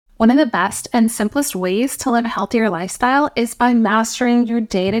One of the best and simplest ways to live a healthier lifestyle is by mastering your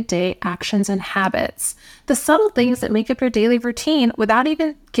day-to-day actions and habits, the subtle things that make up your daily routine without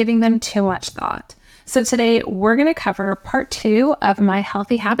even giving them too much thought. So today we're going to cover part 2 of my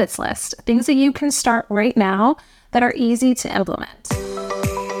healthy habits list, things that you can start right now that are easy to implement.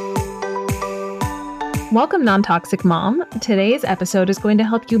 Welcome, Non-Toxic Mom. Today's episode is going to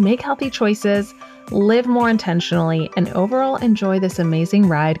help you make healthy choices, live more intentionally, and overall enjoy this amazing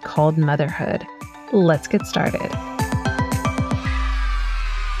ride called motherhood. Let's get started.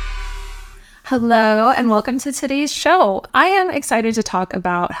 Hello, and welcome to today's show. I am excited to talk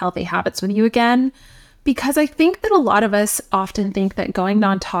about healthy habits with you again, because I think that a lot of us often think that going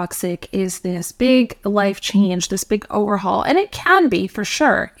non-toxic is this big life change, this big overhaul, and it can be for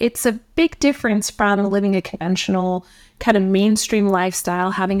sure. It's a big difference from living a conventional kind of mainstream lifestyle,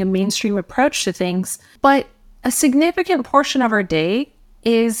 having a mainstream approach to things, but a significant portion of our day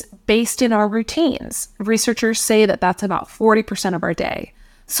is based in our routines. Researchers say that that's about 40% of our day.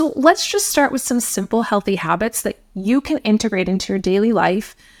 So let's just start with some simple healthy habits that you can integrate into your daily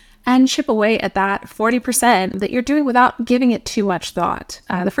life and chip away at that 40% that you're doing without giving it too much thought.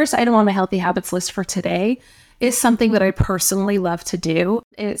 The first item on my healthy habits list for today is something that I personally love to do.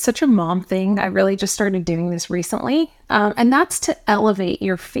 It's such a mom thing. I really just started doing this recently, and that's to elevate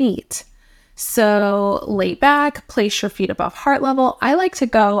your feet. So lay back, place your feet above heart level. I like to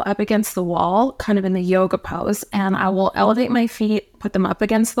go up against the wall, kind of in the yoga pose, and I will elevate my feet, put them up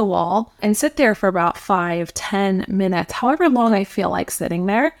against the wall, and sit there for about 5-10 minutes, however long I feel like sitting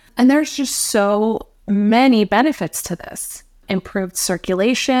there. And there's just so many benefits to this. Improved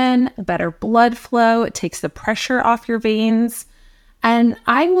circulation, better blood flow, it takes the pressure off your veins. And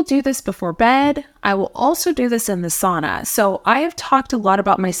I will do this before bed. I will also do this in the sauna. So I have talked a lot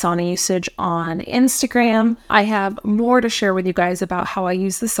about my sauna usage on Instagram. I have more to share with you guys about how I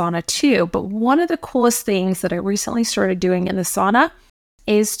use the sauna too. But one of the coolest things that I recently started doing in the sauna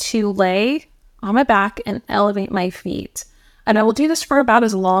is to lay on my back and elevate my feet. And I will do this for about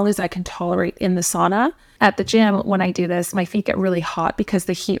as long as I can tolerate in the sauna. At the gym, when I do this, my feet get really hot because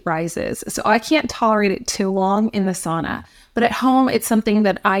the heat rises. So I can't tolerate it too long in the sauna. But at home, it's something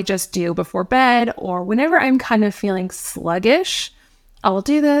that I just do before bed or whenever I'm kind of feeling sluggish. I will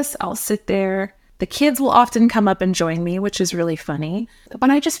do this. I'll sit there. The kids will often come up and join me, which is really funny. But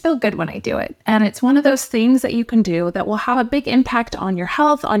I just feel good when I do it. And it's one of those things that you can do that will have a big impact on your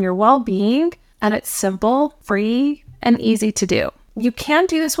health, on your well-being. And it's simple, free, and easy to do. You can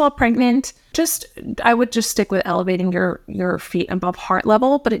do this while pregnant. I would just stick with elevating your feet above heart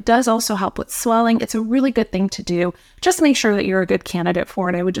level, but it does also help with swelling. It's a really good thing to do. Just make sure that you're a good candidate for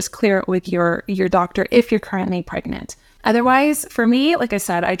it. I would just clear it with your doctor if you're currently pregnant. Otherwise, for me, like I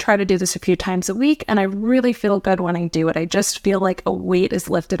said, I try to do this a few times a week, and I really feel good when I do it. I just feel like a weight is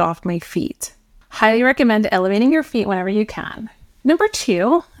lifted off my feet. Highly recommend elevating your feet whenever you can. Number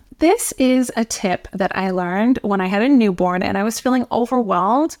 2, this is a tip that I learned when I had a newborn and I was feeling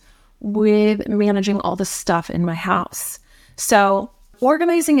overwhelmed with managing all the stuff in my house. So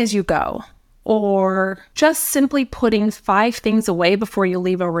organizing as you go, or just simply putting 5 things away before you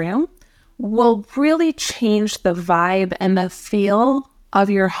leave a room will really change the vibe and the feel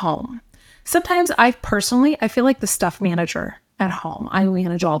of your home. Sometimes I feel like the stuff manager at home. I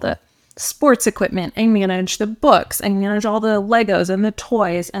manage all the sports equipment, I manage the books, I manage all the Legos and the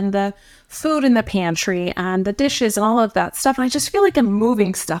toys and the food in the pantry and the dishes and all of that stuff. And I just feel like I'm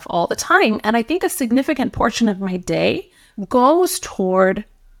moving stuff all the time. And I think a significant portion of my day goes toward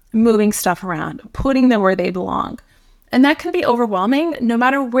moving stuff around, putting them where they belong. And that can be overwhelming no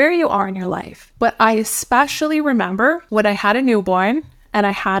matter where you are in your life. But I especially remember when I had a newborn and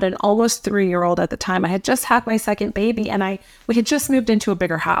I had an almost 3-year-old at the time. I had just had my second baby and we had just moved into a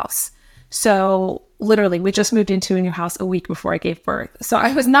bigger house. So literally, we just moved into a new house a week before I gave birth. So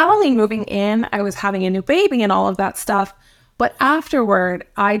I was not only moving in, I was having a new baby and all of that stuff. But afterward,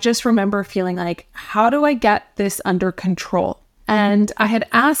 I just remember feeling like, how do I get this under control? And I had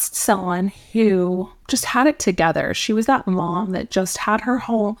asked someone who just had it together. She was that mom that just had her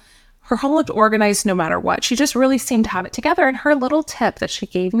home looked organized no matter what. She just really seemed to have it together. And her little tip that she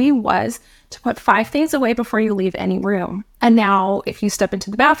gave me was to put 5 things away before you leave any room. And now if you step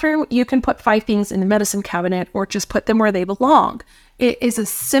into the bathroom, you can put 5 things in the medicine cabinet or just put them where they belong. It is a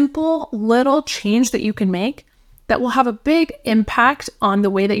simple little change that you can make that will have a big impact on the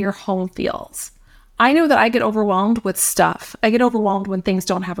way that your home feels. I know that I get overwhelmed with stuff. I get overwhelmed when things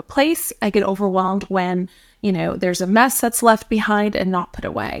don't have a place. I get overwhelmed when, there's a mess that's left behind and not put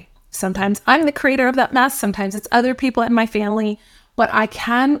away. Sometimes I'm the creator of that mess. Sometimes it's other people in my family. But I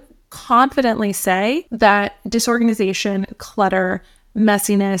can confidently say that disorganization, clutter,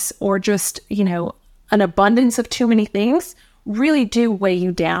 messiness, or just, an abundance of too many things really do weigh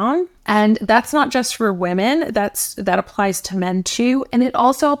you down. And that's not just for women, that applies to men too. And it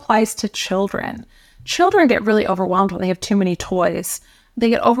also applies to children. Children get really overwhelmed when they have too many toys. They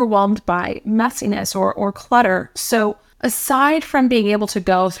get overwhelmed by messiness or clutter. So aside from being able to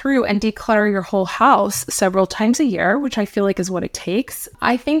go through and declutter your whole house several times a year, which I feel like is what it takes,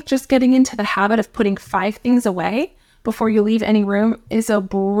 I think just getting into the habit of putting 5 things away before you leave any room is a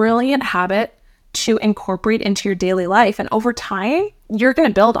brilliant habit to incorporate into your daily life. And over time, you're going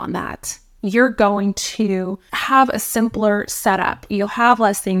to build on that. You're going to have a simpler setup. You'll have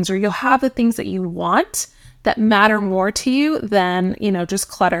less things, or you'll have the things that you want that matter more to you than, just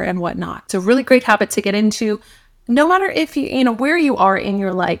clutter and whatnot. It's a really great habit to get into, no matter if where you are in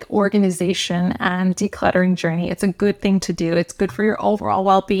your organization and decluttering journey. It's a good thing to do. It's good for your overall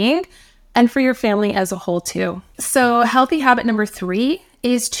well-being and for your family as a whole too. So healthy habit number 3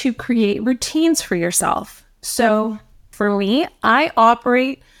 is to create routines for yourself. So for me, I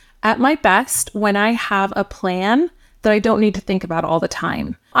operate at my best when I have a plan that I don't need to think about all the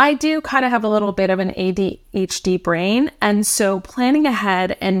time. I do kind of have a little bit of an ADHD brain, and so planning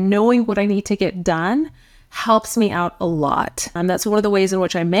ahead and knowing what I need to get done helps me out a lot. And that's one of the ways in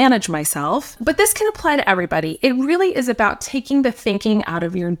which I manage myself. But this can apply to everybody. It really is about taking the thinking out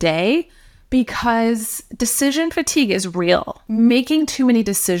of your day, because decision fatigue is real. Making too many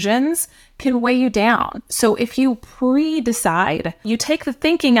decisions can weigh you down. So if you pre-decide, you take the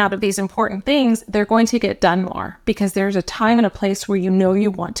thinking out of these important things, they're going to get done more because there's a time and a place where you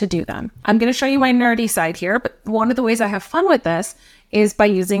want to do them. I'm going to show you my nerdy side here, but one of the ways I have fun with this is by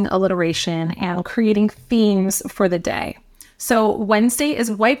using alliteration and creating themes for the day. So Wednesday is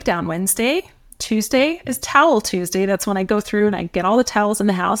Wipe Down Wednesday. Tuesday is Towel Tuesday. That's when I go through and I get all the towels in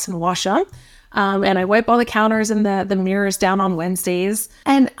the house and wash them. And I wipe all the counters and the mirrors down on Wednesdays.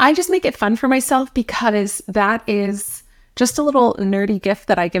 And I just make it fun for myself, because that is just a little nerdy gift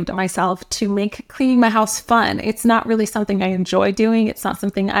that I give to myself to make cleaning my house fun. It's not really something I enjoy doing. It's not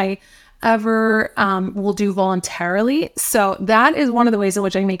something I ever will do voluntarily. So that is one of the ways in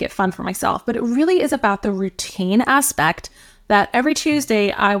which I make it fun for myself. But it really is about the routine aspect, that every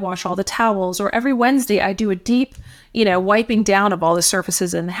Tuesday I wash all the towels, or every Wednesday I do a deep, wiping down of all the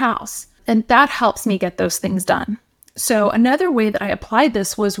surfaces in the house. And that helps me get those things done. So another way that I applied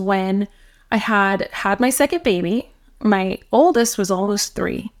this was when I had my second baby. My oldest was almost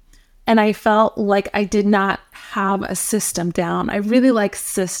 3. And I felt like I did not have a system down. I really like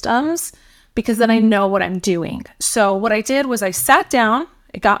systems because then I know what I'm doing. So what I did was I sat down,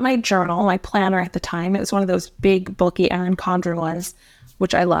 I got my journal, my planner at the time. It was one of those big, bulky Erin Condren ones,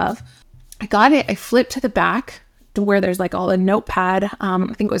 which I love. I got it. I flipped to the back to where there's all the notepad. I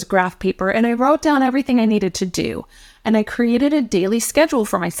think it was graph paper. And I wrote down everything I needed to do. And I created a daily schedule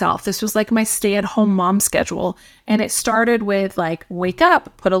for myself. This was my stay-at-home mom schedule. And it started with wake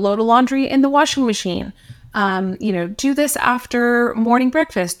up, put a load of laundry in the washing machine. Do this after morning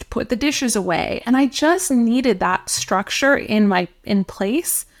breakfast, put the dishes away. And I just needed that structure in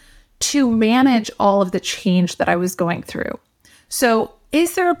place to manage all of the change that I was going through. So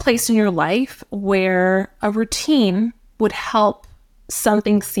is there a place in your life where a routine would help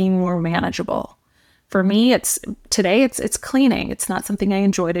something seem more manageable? For me, it's cleaning. It's not something I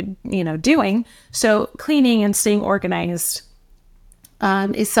enjoyed, doing. So cleaning and staying organized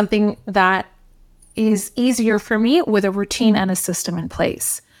is something that is easier for me with a routine and a system in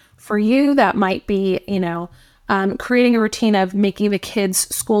place. For you, that might be, creating a routine of making the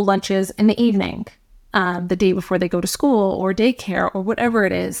kids' school lunches in the evening, the day before they go to school or daycare or whatever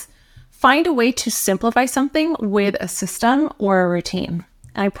it is. Find a way to simplify something with a system or a routine.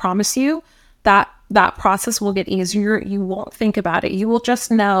 And I promise you that process will get easier. You won't think about it. You will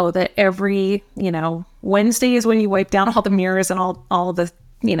just know that every, Wednesday is when you wipe down all the mirrors and all the,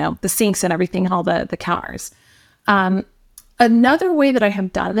 the sinks and everything, and all the counters. Another way that I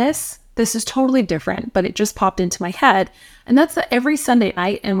have done this is totally different, but it just popped into my head. And that's that every Sunday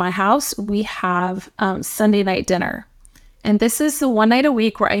night in my house, we have Sunday night dinner. And this is the one night a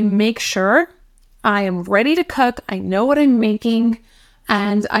week where I make sure I am ready to cook. I know what I'm making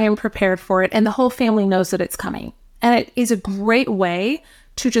and I am prepared for it. And the whole family knows that it's coming. And it is a great way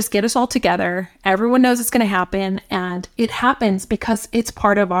to just get us all together. Everyone knows it's going to happen, and it happens because it's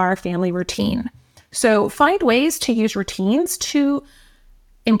part of our family routine. So find ways to use routines to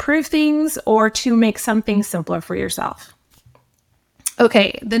improve things or to make something simpler for yourself.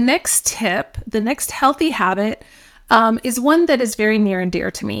 Okay, the next tip, the next healthy habit is one that is very near and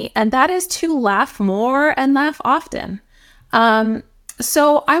dear to me, and that is to laugh more and laugh often.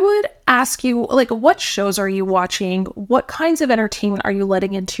 So I would ask you, like, what shows are you watching? What kinds of entertainment are you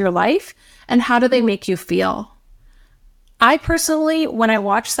letting into your life? And how do they make you feel? I personally, when I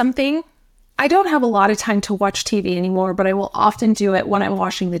watch something, I don't have a lot of time to watch TV anymore, but I will often do it when I'm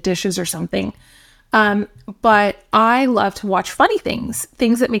washing the dishes or something. But I love to watch funny things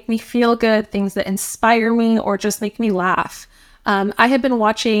that make me feel good, things that inspire me or just make me laugh. I have been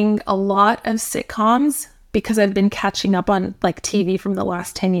watching a lot of sitcoms because I've been catching up on like TV from the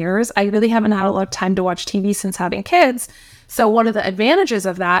last 10 years. I really haven't had a lot of time to watch TV since having kids. So one of the advantages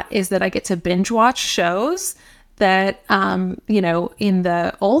of that is that I get to binge watch shows that, in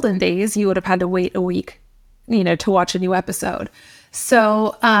the olden days, you would have had to wait a week, to watch a new episode.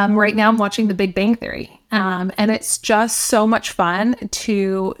 So right now I'm watching The Big Bang Theory. And it's just so much fun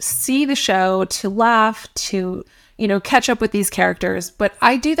to see the show, to laugh, to catch up with these characters. But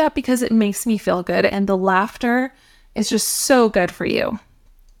I do that because it makes me feel good. And the laughter is just so good for you.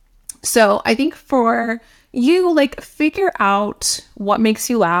 So I think for you, like, figure out what makes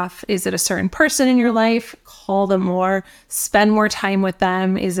you laugh. Is it a certain person in your life? Call them more. Spend more time with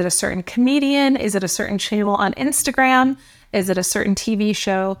them. Is it a certain comedian? Is it a certain channel on Instagram? Is it a certain TV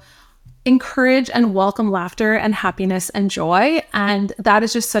show? Encourage and welcome laughter and happiness and joy. And that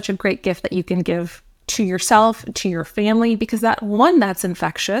is just such a great gift that you can give to yourself, to your family, because that, one, that's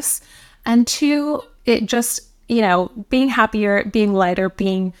infectious. And two, it just, being happier, being lighter,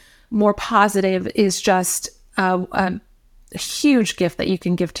 being more positive is just a huge gift that you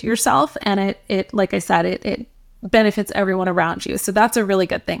can give to yourself. And it like I said, it benefits everyone around you. So that's a really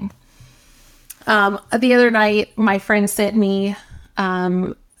good thing. The other night, my friend sent me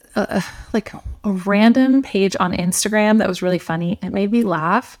a random page on Instagram that was really funny. It made me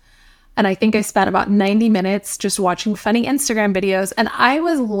laugh. And I think I spent about 90 minutes just watching funny Instagram videos, and I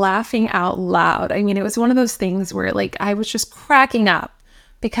was laughing out loud. I mean, it was one of those things where like I was just cracking up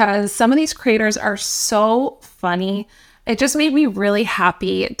because some of these creators are so funny. It just made me really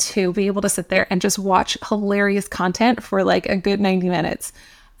happy to be able to sit there and just watch hilarious content for like a good 90 minutes.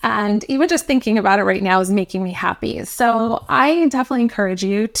 And even just thinking about it right now is making me happy. So I definitely encourage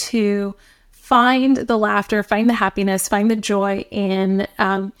you to find the laughter, find the happiness, find the joy in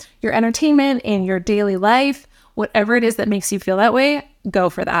your entertainment, in your daily life, whatever it is that makes you feel that way, go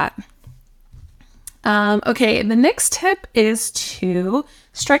for that. Okay, the next tip is to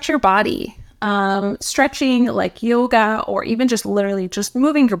stretch your body. Stretching like yoga or even just literally just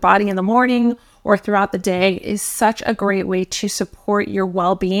moving your body in the morning or throughout the day is such a great way to support your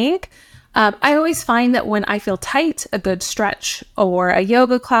well-being. I always find that when I feel tight, a good stretch or a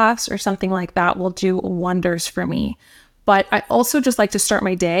yoga class or something like that will do wonders for me. But I also just like to start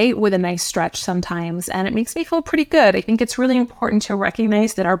my day with a nice stretch sometimes, and it makes me feel pretty good. I think it's really important to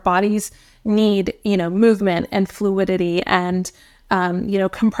recognize that our bodies need, movement and fluidity and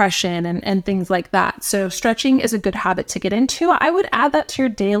compression and things like that. So stretching is a good habit to get into. I would add that to your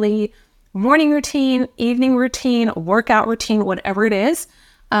daily morning routine, evening routine, workout routine, whatever it is.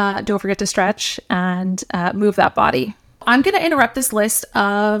 Don't forget to stretch and move that body. I'm going to interrupt this list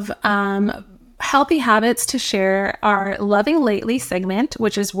of healthy habits to share our Loving Lately segment,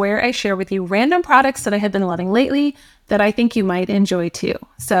 which is where I share with you random products that I have been loving lately that I think you might enjoy too.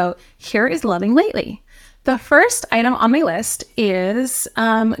 So here is Loving Lately. The first item on my list is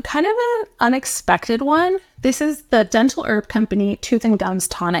kind of an unexpected one. This is the Dental Herb Company Tooth and Gums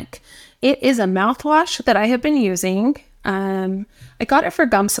Tonic. It is a mouthwash that I have been using. I got it for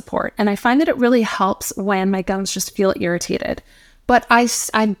gum support, and I find that it really helps when my gums just feel irritated. But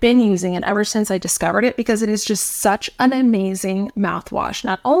I've been using it ever since I discovered it because it is just such an amazing mouthwash.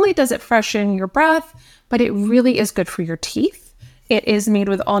 Not only does it freshen your breath, but it really is good for your teeth. It is made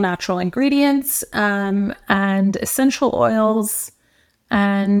with all natural ingredients and essential oils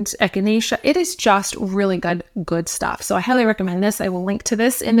and echinacea. It is just really good stuff. So I highly recommend this. I will link to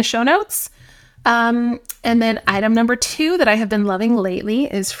this in the show notes. And then item number 2 that I have been loving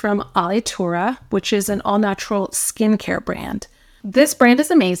lately is from Alitura, which is an all-natural skincare brand. This brand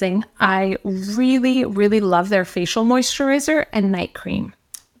is amazing. I really, really love their facial moisturizer and night cream.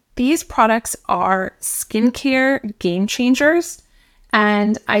 These products are skincare game changers.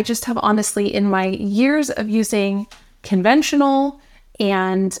 And I just have honestly, in my years of using conventional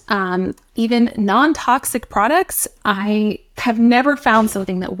and even non-toxic products, I have never found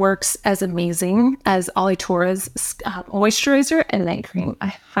something that works as amazing as Alitura's moisturizer and night cream. I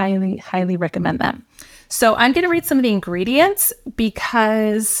highly, highly recommend them. So I'm going to read some of the ingredients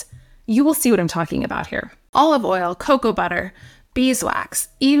because you will see what I'm talking about here. Olive oil, cocoa butter, beeswax,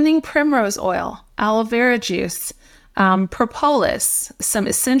 evening primrose oil, aloe vera juice, propolis, some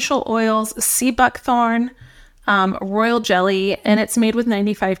essential oils, sea buckthorn, royal jelly, and it's made with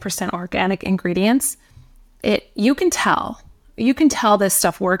 95% organic ingredients. You can tell this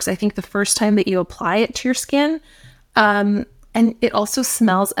stuff works. I think the first time that you apply it to your skin, and it also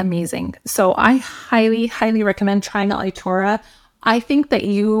smells amazing. So I highly, highly recommend trying out Itora. I think that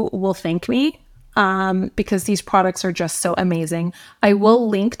you will thank me because these products are just so amazing. I will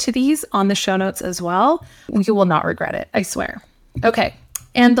link to these on the show notes as well. You will not regret it, I swear. Okay.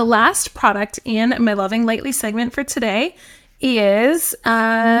 And the last product in my Loving Lightly segment for today is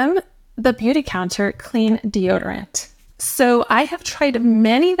the Beautycounter Clean Deodorant. So I have tried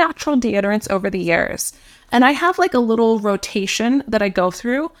many natural deodorants over the years, and I have like a little rotation that I go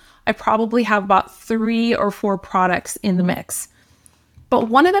through. I probably have about 3 or 4 products in the mix. But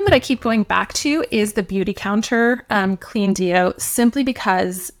one of them that I keep going back to is the Beautycounter Clean Deo, simply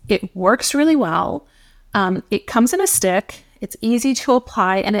because it works really well. It comes in a stick. It's easy to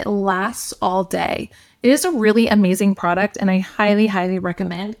apply, and it lasts all day. It is a really amazing product, and I highly, highly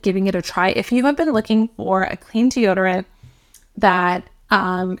recommend giving it a try. If you have been looking for a clean deodorant that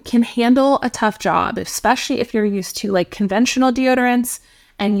can handle a tough job, especially if you're used to like conventional deodorants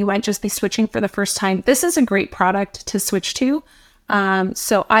and you might just be switching for the first time, this is a great product to switch to.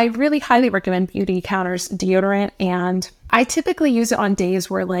 So I really highly recommend Beautycounter's deodorant, and I typically use it on days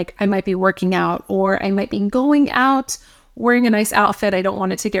where like I might be working out or I might be going out wearing a nice outfit. I don't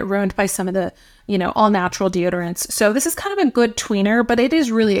want it to get ruined by some of the, all natural deodorants. So this is kind of a good tweener, but it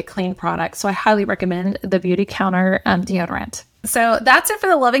is really a clean product. So I highly recommend the Beautycounter deodorant. So that's it for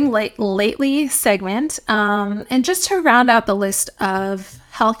the Loving Lately segment. And just to round out the list of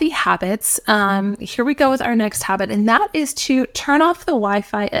healthy habits, here we go with our next habit, and that is to turn off the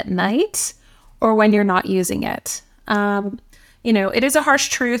Wi-Fi at night or when you're not using it. It is a harsh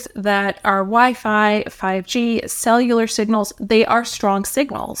truth that our Wi-Fi, 5G, cellular signals, they are strong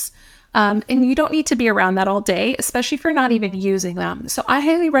signals. And you don't need to be around that all day, especially if you're not even using them. So I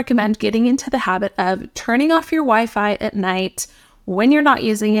highly recommend getting into the habit of turning off your Wi-Fi at night when you're not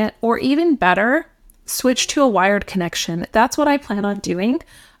using it, or even better, switch to a wired connection. That's what I plan on doing.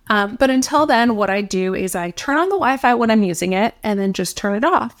 But until then, what I do is I turn on the Wi-Fi when I'm using it and then just turn it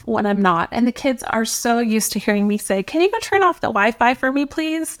off when I'm not. And the kids are so used to hearing me say, "Can you go turn off the Wi-Fi for me,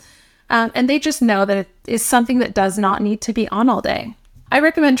 please?" And they just know that it is something that does not need to be on all day. I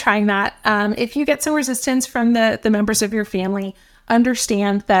recommend trying that. If you get some resistance from the members of your family,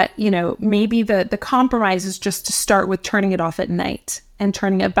 understand that, maybe the compromise is just to start with turning it off at night and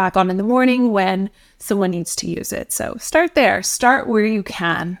turning it back on in the morning when someone needs to use it. So start there. Start where you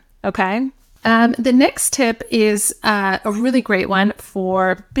can. Okay. The next tip is a really great one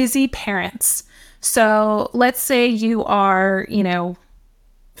for busy parents. So let's say you are,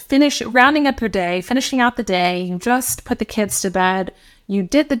 rounding up your day, finishing out the day. You just put the kids to bed. You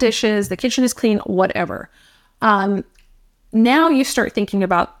did the dishes. The kitchen is clean, whatever. Now you start thinking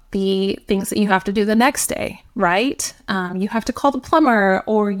about the things that you have to do the next day, right? You have to call the plumber,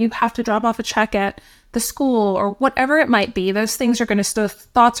 or you have to drop off a check at the school, or whatever it might be. Those thoughts are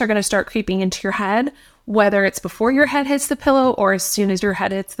going to start creeping into your head, whether it's before your head hits the pillow or as soon as your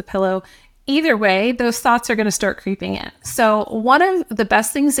head hits the pillow. Either way, those thoughts are going to start creeping in. So one of the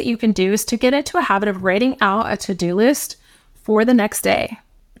best things that you can do is to get into a habit of writing out a to-do list for the next day.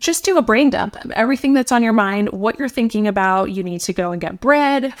 Just do a brain dump of everything that's on your mind, what you're thinking about. You need to go and get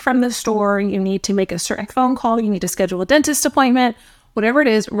bread from the store. You need to make a certain phone call. You need to schedule a dentist appointment. Whatever it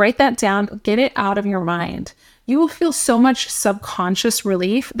is, write that down. Get it out of your mind. You will feel so much subconscious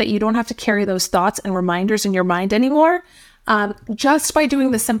relief that you don't have to carry those thoughts and reminders in your mind anymore, just by doing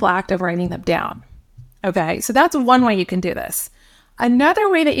the simple act of writing them down. Okay, so that's one way you can do this. Another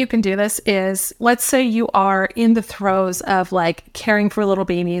way that you can do this is, let's say you are in the throes of like caring for little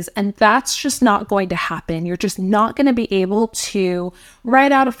babies, and that's just not going to happen. You're just not going to be able to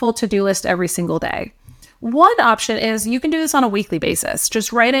write out a full to-do list every single day. One option is you can do this on a weekly basis.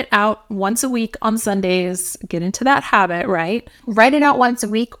 Just write it out once a week on Sundays. Get into that habit, right? Write it out once a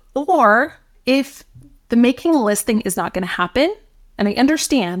week. Or if the making a list thing is not going to happen, and I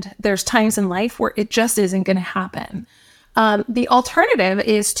understand there's times in life where it just isn't going to happen. The alternative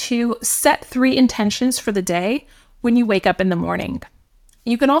is to set 3 intentions for the day when you wake up in the morning.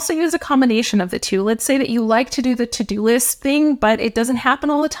 You can also use a combination of the two. Let's say that you like to do the to-do list thing, but it doesn't happen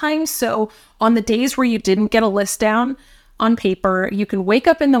all the time. So on the days where you didn't get a list down on paper, you can wake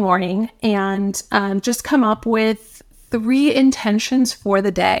up in the morning and just come up with 3 intentions for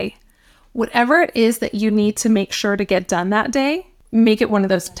the day. Whatever it is that you need to make sure to get done that day, make it one of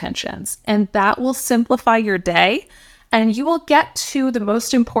those intentions. And that will simplify your day. And you will get to the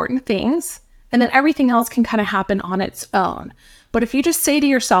most important things And then everything else can kind of happen on its own. But if you just say to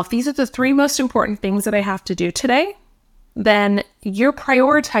yourself, these are the 3 most important things that I have to do today, then you're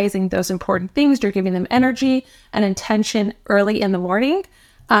prioritizing those important things. You're giving them energy and intention early in the morning.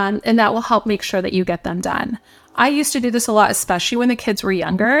 And that will help make sure that you get them done. I used to do this a lot, especially when the kids were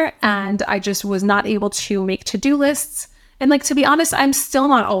younger, and I just was not able to make to-do lists. And like, to be honest, I'm still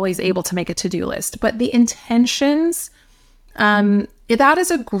not always able to make a to-do list, but the intentions, that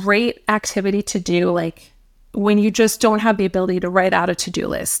is a great activity to do, like when you just don't have the ability to write out a to-do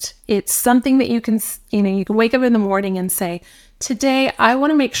list. It's something that you can wake up in the morning and say, today I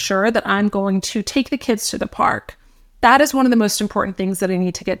want to make sure that I'm going to take the kids to the park. That is one of the most important things that I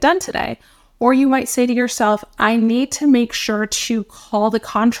need to get done today. Or you might say to yourself, I need to make sure to call the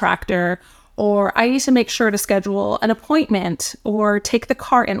contractor, or I need to make sure to schedule an appointment or take the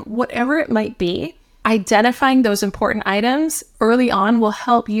car in, whatever it might be. Identifying those important items early on will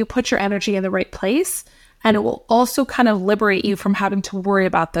help you put your energy in the right place. And it will also kind of liberate you from having to worry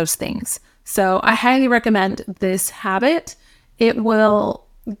about those things. So I highly recommend this habit. It will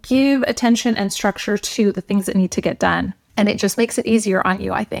give attention and structure to the things that need to get done. And it just makes it easier on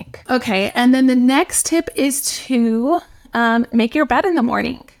you, I think. Okay, and then the next tip is to make your bed in the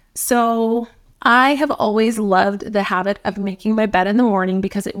morning. So I have always loved the habit of making my bed in the morning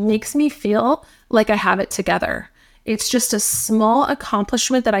because it makes me feel like I have it together. It's just a small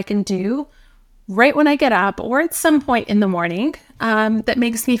accomplishment that I can do right when I get up or at some point in the morning that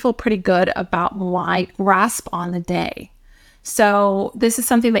makes me feel pretty good about my grasp on the day. So this is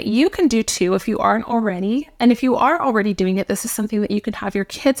something that you can do too if you aren't already. And if you are already doing it, this is something that you can have your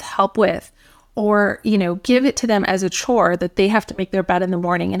kids help with, or, give it to them as a chore that they have to make their bed in the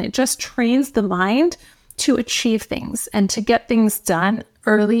morning. And it just trains the mind to achieve things and to get things done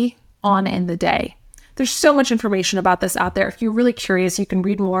early on in the day. There's so much information about this out there. If you're really curious, you can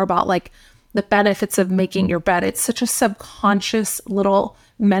read more about like the benefits of making your bed. It's such a subconscious little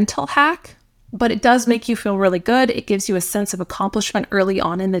mental hack, but it does make you feel really good. It gives you a sense of accomplishment early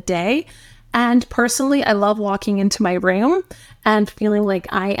on in the day. And personally, I love walking into my room and feeling like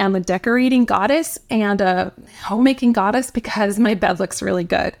I am a decorating goddess and a homemaking goddess because my bed looks really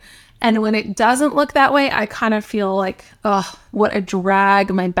good. And when it doesn't look that way, I kind of feel like, oh, what a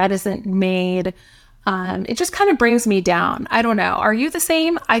drag. My bed isn't made. It just kind of brings me down. I don't know. Are you the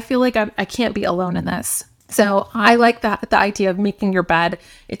same? I feel like I can't be alone in this. So I like the idea of making your bed.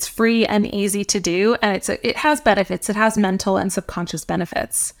 It's free and easy to do, and it has benefits. It has mental and subconscious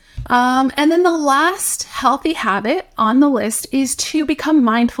benefits. And then the last healthy habit on the list is to become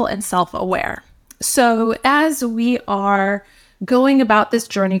mindful and self-aware. So as we are going about this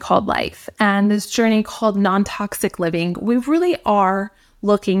journey called life and this journey called non-toxic living, we really are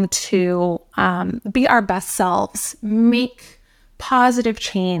looking to be our best selves, make positive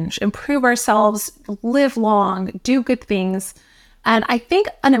change, improve ourselves, live long, do good things. And I think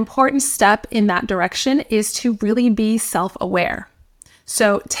an important step in that direction is to really be self-aware.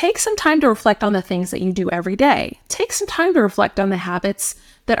 So take some time to reflect on the things that you do every day. Take some time to reflect on the habits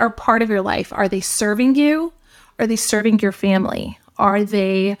that are part of your life. Are they serving you? Are they serving your family? Are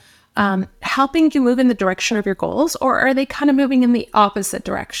they helping you move in the direction of your goals, or are they kind of moving in the opposite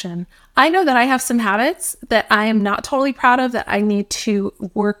direction? I know that I have some habits that I am not totally proud of that I need to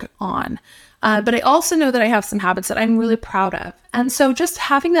work on. But I also know that I have some habits that I'm really proud of. And so just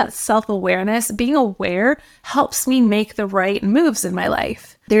having that self-awareness, being aware, helps me make the right moves in my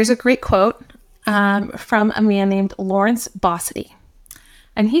life. There's a great quote from a man named Lawrence Bossidy.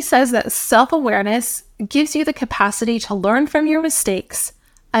 And he says that self-awareness gives you the capacity to learn from your mistakes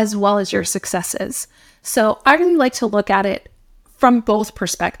as well as your successes. So I really like to look at it from both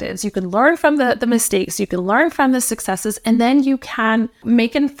perspectives. You can learn from the mistakes, you can learn from the successes, and then you can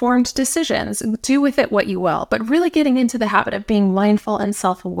make informed decisions, do with it what you will. But really getting into the habit of being mindful and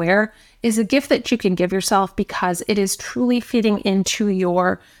self-aware is a gift that you can give yourself because it is truly feeding into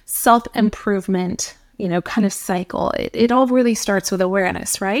your self-improvement, kind of cycle. It all really starts with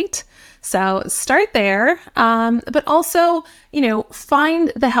awareness, right? So start there, but also,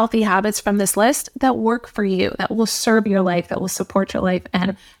 find the healthy habits from this list that work for you, that will serve your life, that will support your life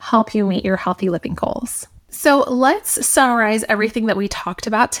and help you meet your healthy living goals. So let's summarize everything that we talked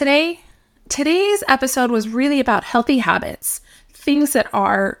about today. Today's episode was really about healthy habits, things that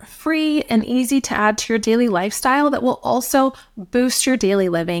are free and easy to add to your daily lifestyle that will also boost your daily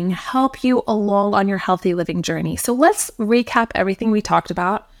living, help you along on your healthy living journey. So let's recap everything we talked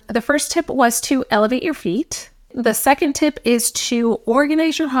about. The first tip was to elevate your feet. The second tip is to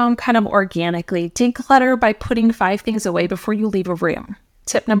organize your home kind of organically. Declutter by putting 5 things away before you leave a room.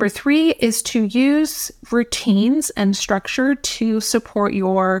 Tip number 3 is to use routines and structure to support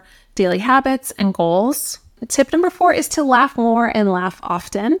your daily habits and goals. Tip number 4 is to laugh more and laugh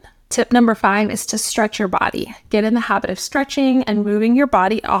often. Tip number 5 is to stretch your body. Get in the habit of stretching and moving your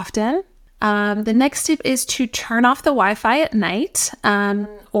body often. The next tip is to turn off the Wi-Fi at night,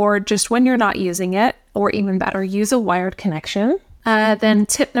 or just when you're not using it, or even better, use a wired connection. Then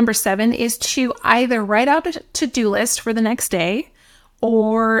tip number 7 is to either write out a to-do list for the next day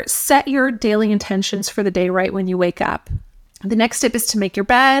or set your daily intentions for the day right when you wake up. The next tip is to make your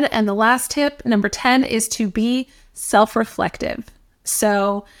bed. And the last tip, number 10, is to be self-reflective.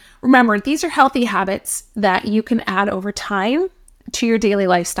 So remember, these are healthy habits that you can add over time to your daily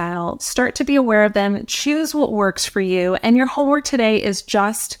lifestyle. Start to be aware of them, choose what works for you. And your homework today is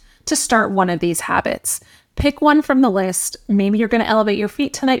just to start one of these habits. Pick one from the list. Maybe you're going to elevate your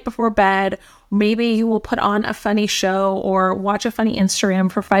feet tonight before bed. Maybe you will put on a funny show or watch a funny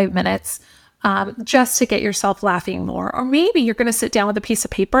Instagram for 5 minutes just to get yourself laughing more. Or maybe you're going to sit down with a piece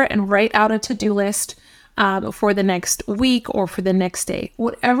of paper and write out a to-do list for the next week or for the next day.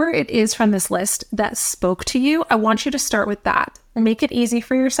 Whatever it is from this list that spoke to you, I want you to start with that. Make it easy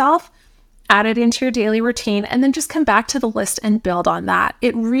for yourself. Add it into your daily routine, and then just come back to the list and build on that.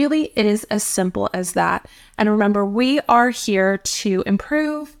 It really is as simple as that. And remember, we are here to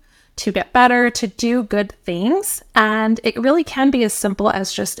improve, to get better, to do good things. And it really can be as simple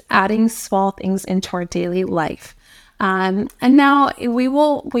as just adding small things into our daily life. And now we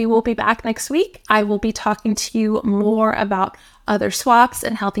will be back next week. I will be talking to you more about other swaps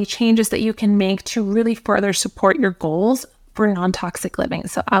and healthy changes that you can make to really further support your goals for non-toxic living.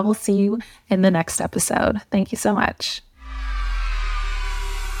 So I will see you in the next episode. Thank you so much.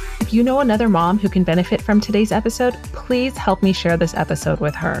 If you know another mom who can benefit from today's episode, please help me share this episode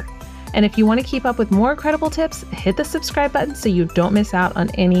with her. And if you want to keep up with more incredible tips, hit the subscribe button so you don't miss out on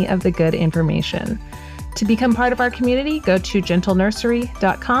any of the good information. To become part of our community, go to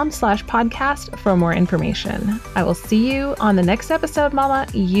gentlenursery.com/podcast for more information. I will see you on the next episode, Mama.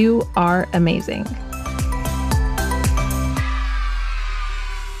 You are amazing.